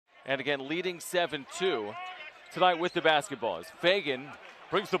And again, leading 7-2 tonight with the basketball. As Fagan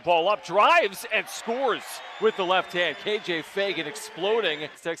brings the ball up, drives, and scores with the left hand. KJ Fagan exploding.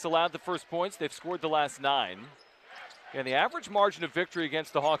 Aztecs allowed the first points. They've scored the last 9. And the average margin of victory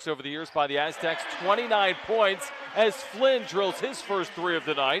against the Hawks over the years by the Aztecs, 29 points, as Flynn drills his first 3 of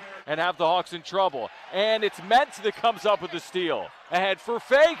the night and have the Hawks in trouble. And it's Mensah that comes up with the steal. Ahead for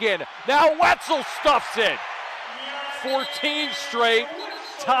Fagan. Now Wetzel stuffs it. 14 straight.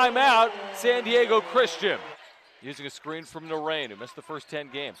 Timeout, San Diego Christian. Using a screen from Narain, who missed the first 10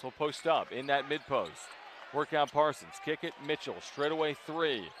 games. He'll post up in that mid-post. Work out Parsons. Kick it, Mitchell. Straightaway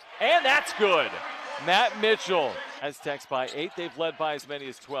 3. And that's good. Matt Mitchell. Aztecs by 8. They've led by as many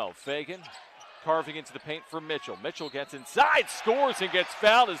as 12. Fagan carving into the paint for Mitchell. Mitchell gets inside, scores, and gets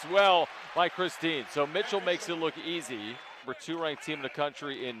fouled as well by Christine. So Mitchell makes it look easy. Number 2 ranked team in the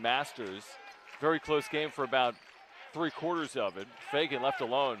country in Masters. Very close game for about 3/4 of it. Fagan left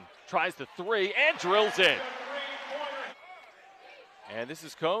alone. Tries the 3 and drills it. And this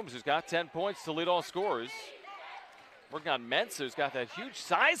is Combs, who's got 10 points to lead all scorers. Working on Mensah, who's got that huge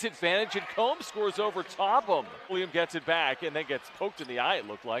size advantage, and Combs scores over Topham. Pulliam gets it back and then gets poked in the eye, it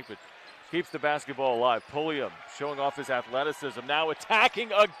looked like, but keeps the basketball alive. Pulliam showing off his athleticism, now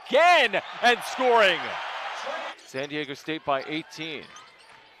attacking again and scoring. San Diego State by 18.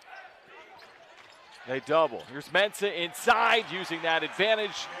 They double. Here's Mensah inside, using that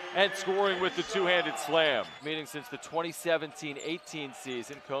advantage and scoring with the 2-handed slam. Meeting since the 2017-18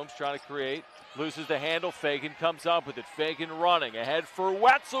 season. Combs trying to create, loses the handle. Fagan comes up with it. Fagan running ahead for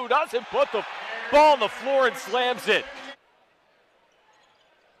Wetzel, doesn't put the ball on the floor and slams it.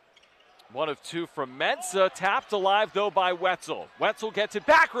 1 of 2 from Mensah, tapped alive though by Wetzel. Wetzel gets it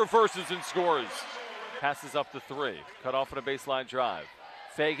back, reverses and scores. Passes up the 3, cut off on a baseline drive.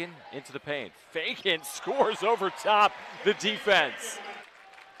 Fagan into the paint. Fagan scores over top the defense.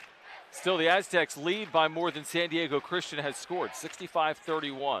 Still, the Aztecs lead by more than San Diego Christian has scored,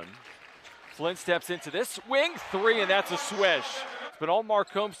 65-31. Flynn steps into this wing 3, and that's a swish. It's been all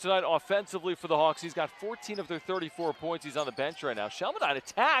Mark Combs tonight offensively for the Hawks. He's got 14 of their 34 points. He's on the bench right now. Shelmadine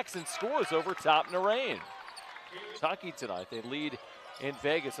attacks and scores over top Narain. Kentucky tonight, they lead in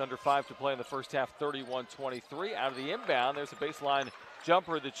Vegas, under 5 to play in the first half, 31-23. Out of the inbound, there's a baseline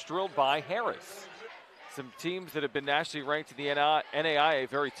jumper that's drilled by Harris. Some teams that have been nationally ranked in the NAIA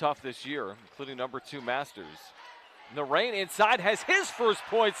very tough this year, including number 2 Masters. Narain inside has his first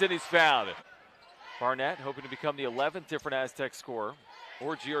points, and he's fouled. Barnett hoping to become the 11th different Aztec scorer,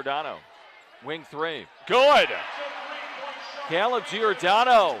 or Giordano. Wing 3, good! Caleb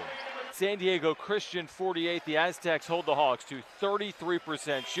Giordano. San Diego Christian 48. The Aztecs hold the Hawks to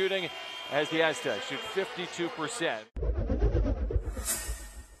 33% shooting, as the Aztecs shoot 52%.